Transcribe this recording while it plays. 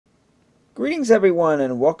Greetings everyone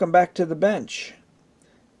and welcome back to the bench.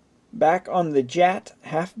 Back on the JAT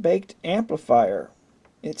half-baked amplifier.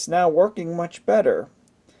 It's now working much better.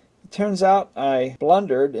 It turns out I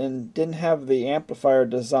blundered and didn't have the amplifier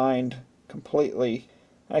designed completely.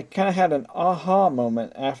 I kind of had an aha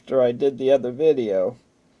moment after I did the other video.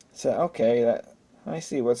 I said, okay, I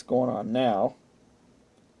see what's going on now.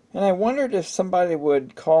 And I wondered if somebody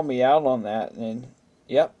would call me out on that, and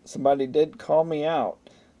yep, somebody did call me out.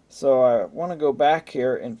 So I want to go back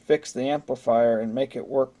here and fix the amplifier and make it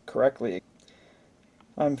work correctly.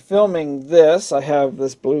 I'm filming this. I have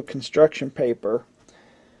this blue construction paper.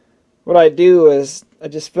 What I do is I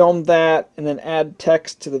just film that and then add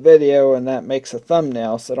text to the video, and that makes a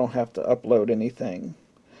thumbnail so I don't have to upload anything.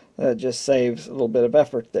 That just saves a little bit of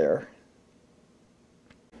effort there.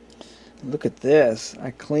 Look at this.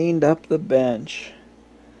 I cleaned up the bench.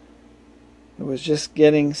 It was just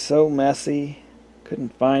getting so messy.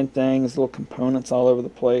 Couldn't find things, little components all over the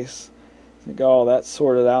place. I got all that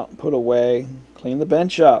sorted out and put away. Clean the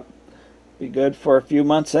bench up. Be good for a few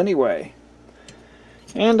months anyway.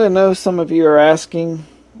 And I know some of you are asking,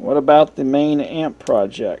 what about the main amp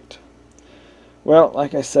project? Well,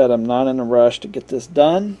 like I said, I'm not in a rush to get this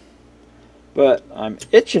done, but I'm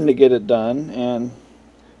itching to get it done, and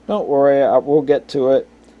don't worry, we'll get to it.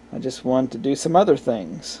 I just wanted to do some other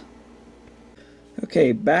things.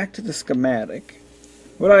 Okay, back to the schematic.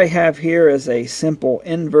 What I have here is a simple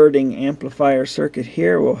inverting amplifier circuit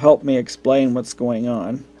here. Will help me explain what's going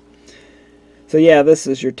on. So yeah, this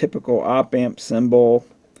is your typical op-amp symbol,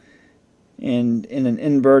 and in an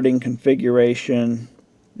inverting configuration,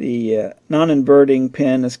 the non-inverting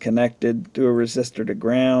pin is connected through a resistor to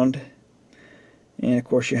ground, and of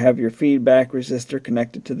course you have your feedback resistor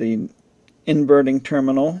connected to the inverting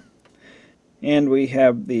terminal, and we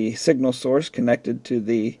have the signal source connected to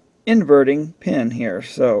the inverting pin here.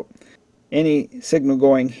 So any signal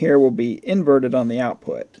going here will be inverted on the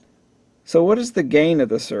output. So what is the gain of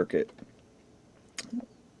the circuit?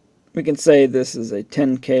 We can say this is a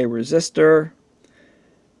 10K resistor,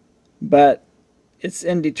 but it's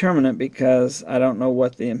indeterminate because I don't know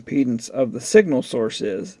what the impedance of the signal source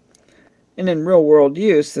is. And in real world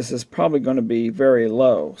use, this is probably going to be very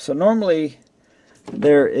low. So normally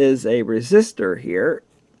there is a resistor here,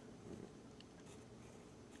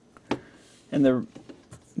 and the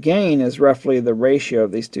gain is roughly the ratio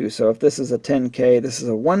of these two. So if this is a 10K, this is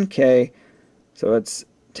a 1K, so it's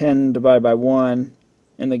 10 divided by 1,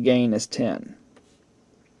 and the gain is 10.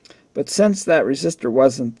 But since that resistor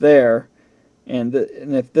wasn't there, and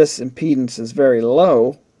if this impedance is very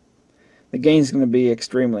low, the gain is going to be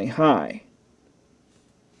extremely high.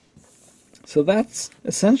 So that's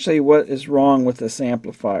essentially what is wrong with this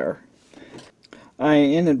amplifier. I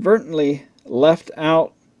inadvertently left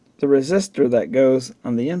out the resistor that goes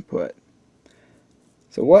on the input.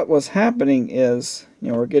 So what was happening is,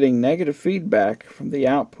 we're getting negative feedback from the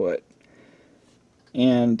output,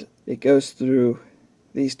 and it goes through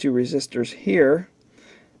these two resistors here,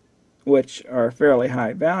 which are fairly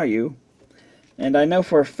high value. And I know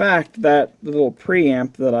for a fact that the little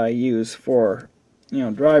preamp that I use for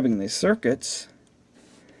driving these circuits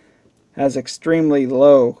has extremely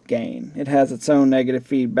low gain. It has its own negative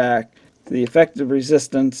feedback. The effective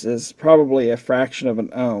resistance is probably a fraction of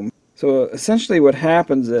an ohm. So essentially what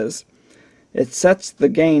happens is it sets the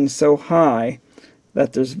gain so high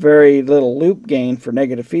that there's very little loop gain for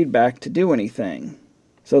negative feedback to do anything.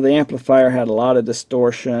 So the amplifier had a lot of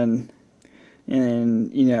distortion,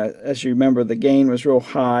 and as you remember, the gain was real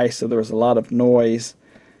high, so there was a lot of noise,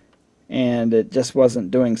 and it just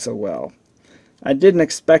wasn't doing so well. I didn't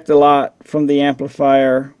expect a lot from the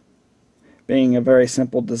amplifier, being a very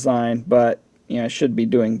simple design, but it should be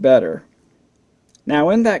doing better. Now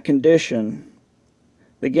in that condition,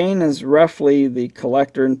 the gain is roughly the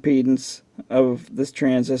collector impedance of this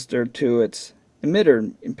transistor to its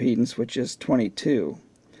emitter impedance, which is 22.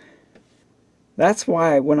 That's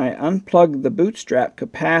why when I unplugged the bootstrap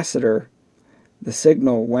capacitor, the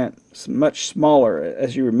signal went much smaller,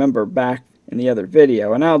 as you remember back in the other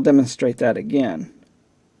video, and I'll demonstrate that again.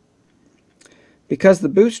 Because the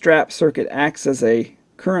bootstrap circuit acts as a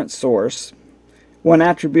current source, one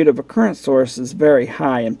attribute of a current source is very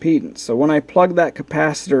high impedance. So when I plug that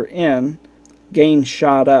capacitor in, gain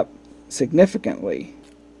shot up significantly.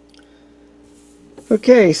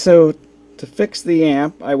 Okay, so to fix the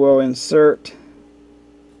amp, I will insert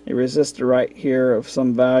a resistor right here of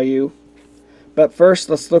some value. But first,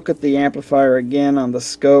 let's look at the amplifier again on the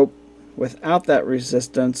scope without that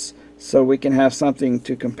resistance, so we can have something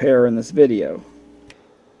to compare in this video.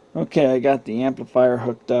 Okay, I got the amplifier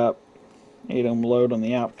hooked up, 8 ohm load on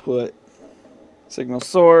the output. Signal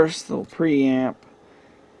source, little preamp,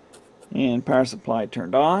 and power supply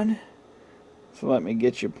turned on. So let me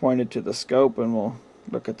get you pointed to the scope and we'll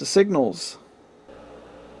look at the signals.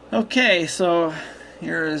 Okay, so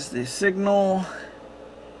here is the signal,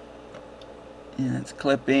 and it's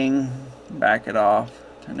clipping. Back it off,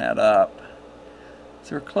 turn that up.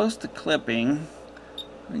 So we're close to clipping.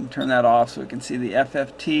 We can turn that off so we can see the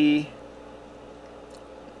FFT.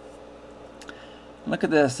 Look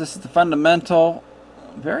at this. This is the fundamental,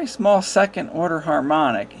 very small second order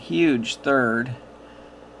harmonic, huge third,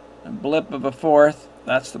 a blip of a fourth.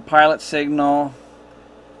 That's the pilot signal.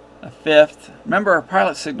 A fifth. Remember, our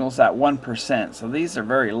pilot signal is at 1%, so these are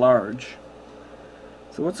very large.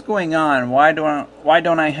 So what's going on? Why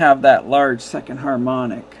don't I have that large second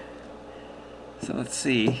harmonic? So let's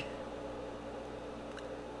see.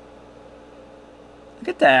 Look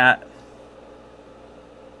at that.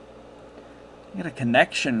 I got a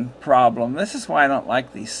connection problem. This is why I don't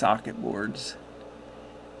like these socket boards.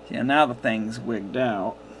 Yeah, now the thing's wigged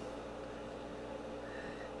out.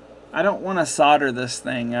 I don't want to solder this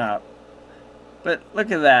thing up. But look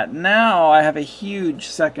at that. Now I have a huge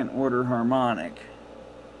second order harmonic.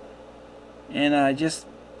 And I just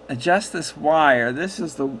adjust this wire. This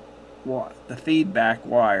is the feedback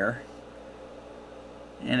wire.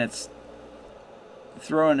 And it's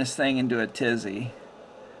throwing this thing into a tizzy.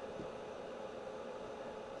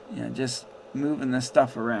 You know, just moving this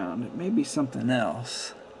stuff around. It may be something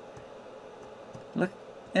else. Look,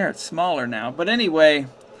 there, it's smaller now. But anyway,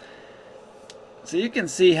 so you can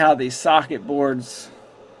see how these socket boards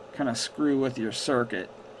kind of screw with your circuit.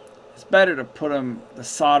 It's better to put them, to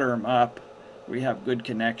solder them up where you have good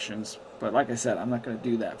connections. But like I said, I'm not going to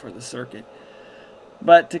do that for the circuit.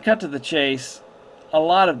 But to cut to the chase, a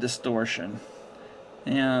lot of distortion.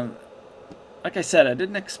 And like I said, I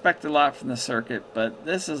didn't expect a lot from the circuit, but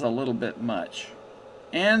this is a little bit much.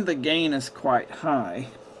 And the gain is quite high.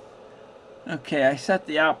 Okay, I set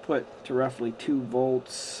the output to roughly 2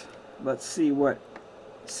 volts. Let's see what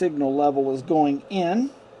signal level is going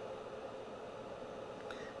in.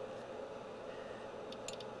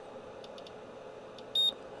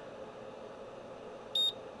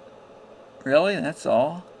 Really? That's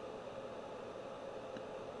all?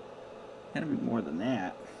 Gotta be more than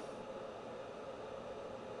that.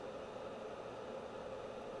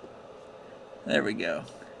 There we go.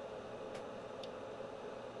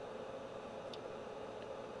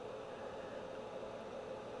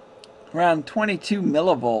 Around 22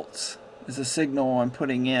 millivolts is the signal I'm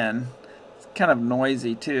putting in. It's kind of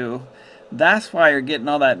noisy too. That's why you're getting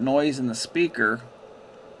all that noise in the speaker,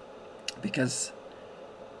 because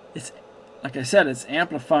it's, like I said, it's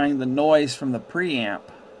amplifying the noise from the preamp.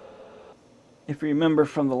 If you remember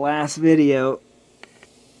from the last video,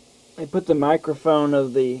 I put the microphone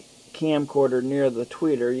of the camcorder near the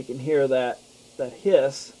tweeter. You can hear that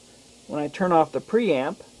hiss. When I turn off the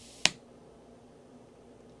preamp,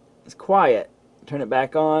 it's quiet. Turn it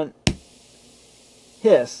back on,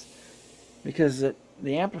 hiss, because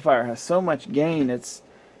the amplifier has so much gain. It's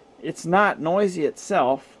not noisy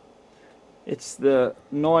itself. It's the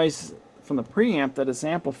noise from the preamp that it's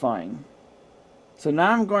amplifying. So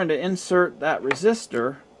now I'm going to insert that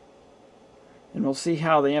resistor, and we'll see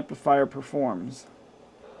how the amplifier performs.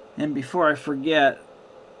 And before I forget,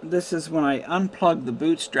 this is when I unplug the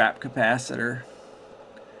bootstrap capacitor.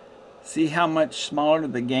 See how much smaller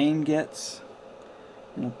the gain gets?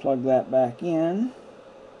 I'm going to plug that back in.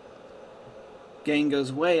 Gain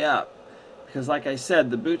goes way up, because like I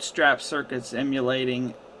said, the bootstrap circuit's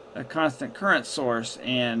emulating a constant current source,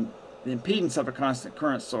 and the impedance of a constant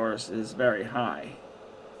current source is very high.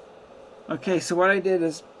 Okay, so what I did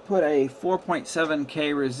is put a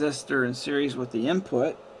 4.7K resistor in series with the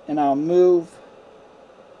input, and I'll move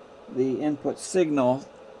the input signal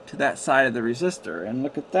to that side of the resistor, and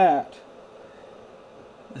look at that.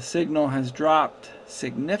 The signal has dropped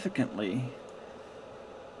significantly.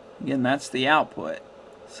 Again, that's the output.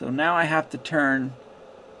 So now I have to turn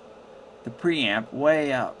the preamp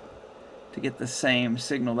way up to get the same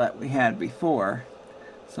signal that we had before.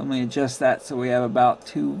 So let me adjust that so we have about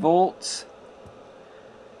 2 volts.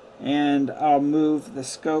 And I'll move the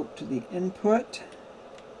scope to the input.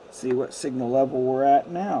 See what signal level we're at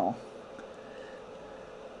now.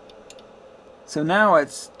 So now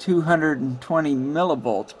it's 220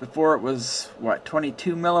 millivolts. Before it was, what,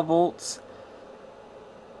 22 millivolts?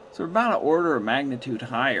 So we're about an order of magnitude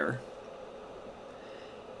higher.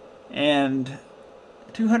 And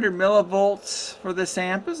 200 millivolts for this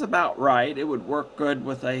amp is about right. It would work good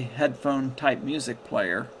with a headphone type music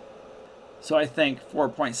player. So I think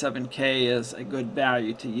 4.7K is a good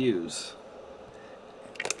value to use.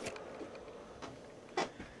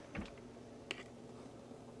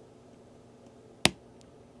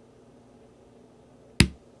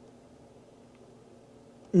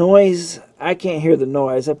 noise, I can't hear the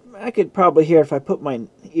noise. I could probably hear it if I put my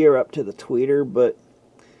ear up to the tweeter, but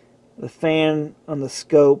the fan on the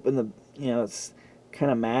scope and the, it's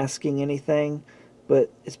kind of masking anything.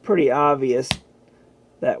 But it's pretty obvious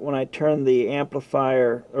that when I turn the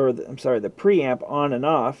amplifier, or the preamp on and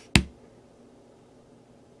off,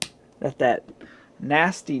 that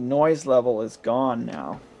nasty noise level is gone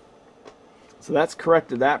now. So that's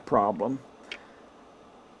corrected that problem.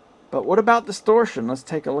 But what about distortion? Let's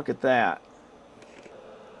take a look at that.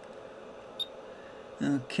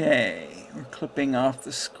 Okay, we're clipping off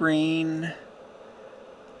the screen.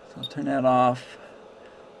 So I'll turn that off.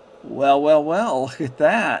 Well, look at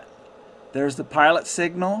that. There's the pilot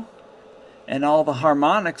signal, and all the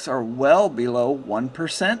harmonics are well below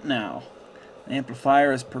 1% now. The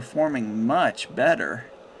amplifier is performing much better.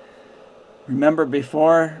 Remember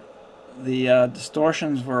before, the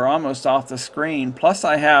distortions were almost off the screen, plus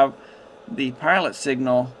I have the pilot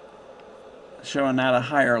signal showing at a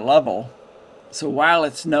higher level. So while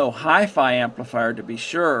it's no hi-fi amplifier to be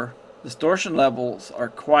sure, distortion levels are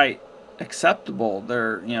quite acceptable.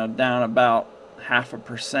 They're down about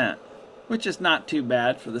 0.5%, which is not too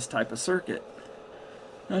bad for this type of circuit.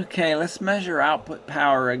 Okay, let's measure output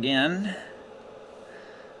power again.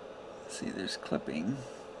 See, there's clipping.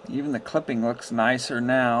 Even the clipping looks nicer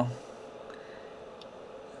now.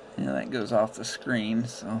 That goes off the screen,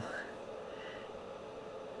 so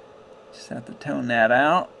just have to tone that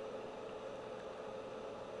out.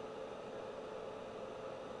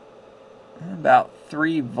 About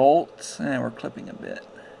 3 volts, and we're clipping a bit.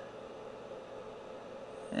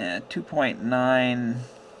 And 2.9,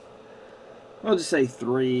 we'll just say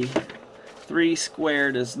 3. 3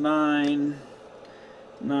 squared is 9.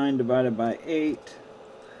 9 divided by 8.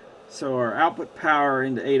 So our output power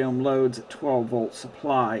into 8 ohm loads at 12 volt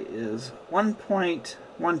supply is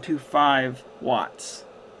 1.125 watts.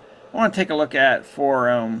 I want to take a look at 4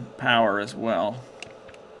 ohm power as well.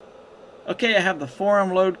 Okay, I have the 4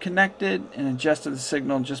 ohm load connected and adjusted the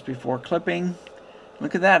signal just before clipping.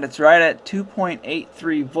 Look at that, it's right at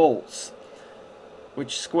 2.83 volts,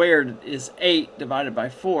 which squared is 8 divided by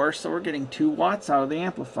 4, so we're getting 2 watts out of the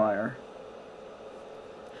amplifier.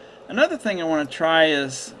 Another thing I want to try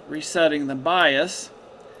is resetting the bias.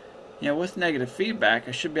 With negative feedback,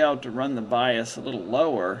 I should be able to run the bias a little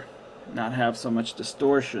lower, not have so much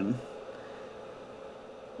distortion.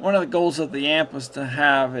 One of the goals of the amp was to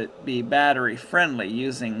have it be battery friendly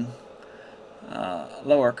using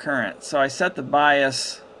lower current. So I set the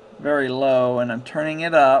bias very low and I'm turning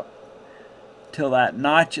it up till that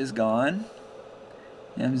notch is gone.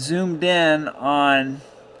 And I'm zoomed in on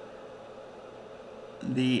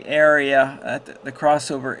the area, at the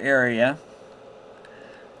crossover area.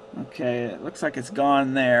 Okay, it looks like it's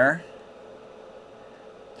gone there.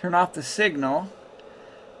 Turn off the signal,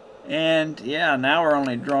 and yeah, now we're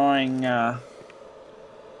only drawing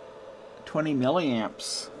 20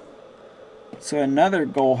 milliamps. So another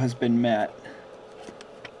goal has been met,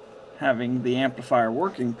 having the amplifier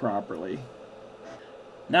working properly.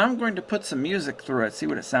 Now I'm going to put some music through it, see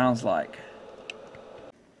what it sounds like.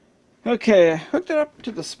 Okay, I hooked it up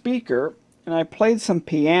to the speaker and I played some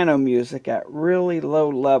piano music at really low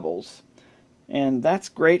levels, and that's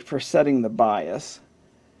great for setting the bias.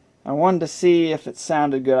 I wanted to see if it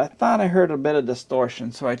sounded good. I thought I heard a bit of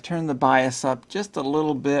distortion, so I turned the bias up just a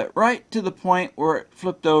little bit, right to the point where it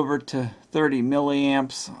flipped over to 30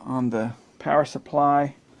 milliamps on the power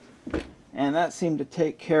supply, and that seemed to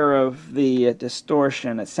take care of the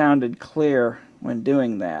distortion. It sounded clear when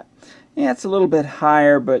doing that. Yeah, it's a little bit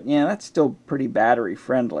higher, but yeah, that's still pretty battery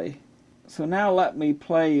friendly. So now let me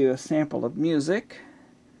play you a sample of music.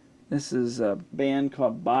 This is a band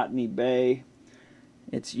called Botany Bay.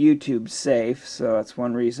 It's YouTube safe, so that's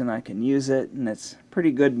one reason I can use it, and it's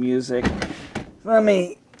pretty good music. Let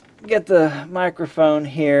me get the microphone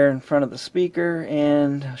here in front of the speaker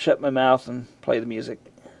and shut my mouth and play the music.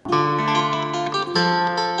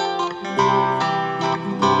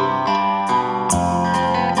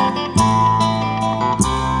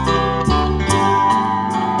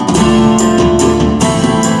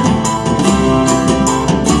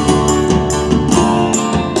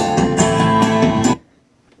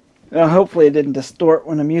 Well, hopefully it didn't distort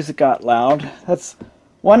when the music got loud. That's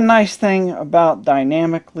one nice thing about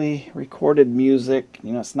dynamically recorded music.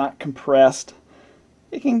 It's not compressed.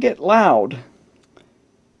 It can get loud.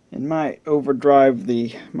 It might overdrive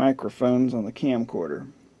the microphones on the camcorder.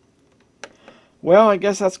 Well, I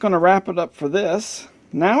guess that's going to wrap it up for this.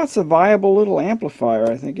 Now it's a viable little amplifier.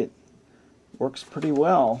 I think it works pretty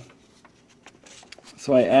well.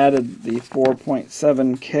 So I added the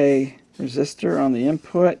 4.7K resistor on the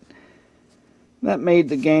input. That made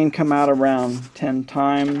the gain come out around 10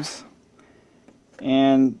 times.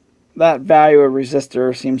 And that value of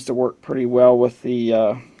resistor seems to work pretty well with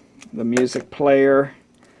the music player.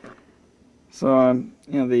 So you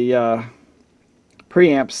know, the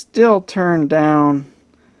preamp still turned down.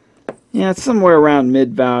 Yeah, it's somewhere around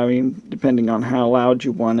mid-value, depending on how loud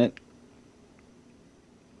you want it.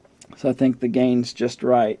 So I think the gain's just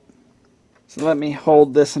right. So let me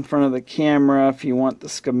hold this in front of the camera. If you want the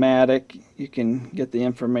schematic, you can get the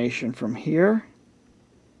information from here.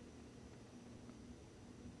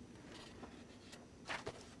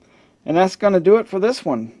 And that's going to do it for this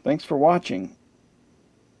one. Thanks for watching.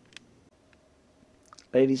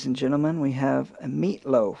 Ladies and gentlemen, we have a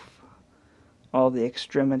meatloaf. All the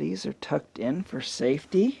extremities are tucked in for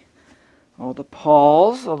safety. All the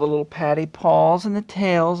paws, all the little patty paws and the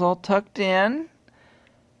tails all tucked in.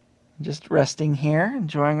 Just resting here,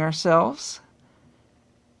 enjoying ourselves.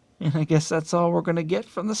 And I guess that's all we're going to get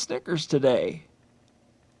from the Snickers today.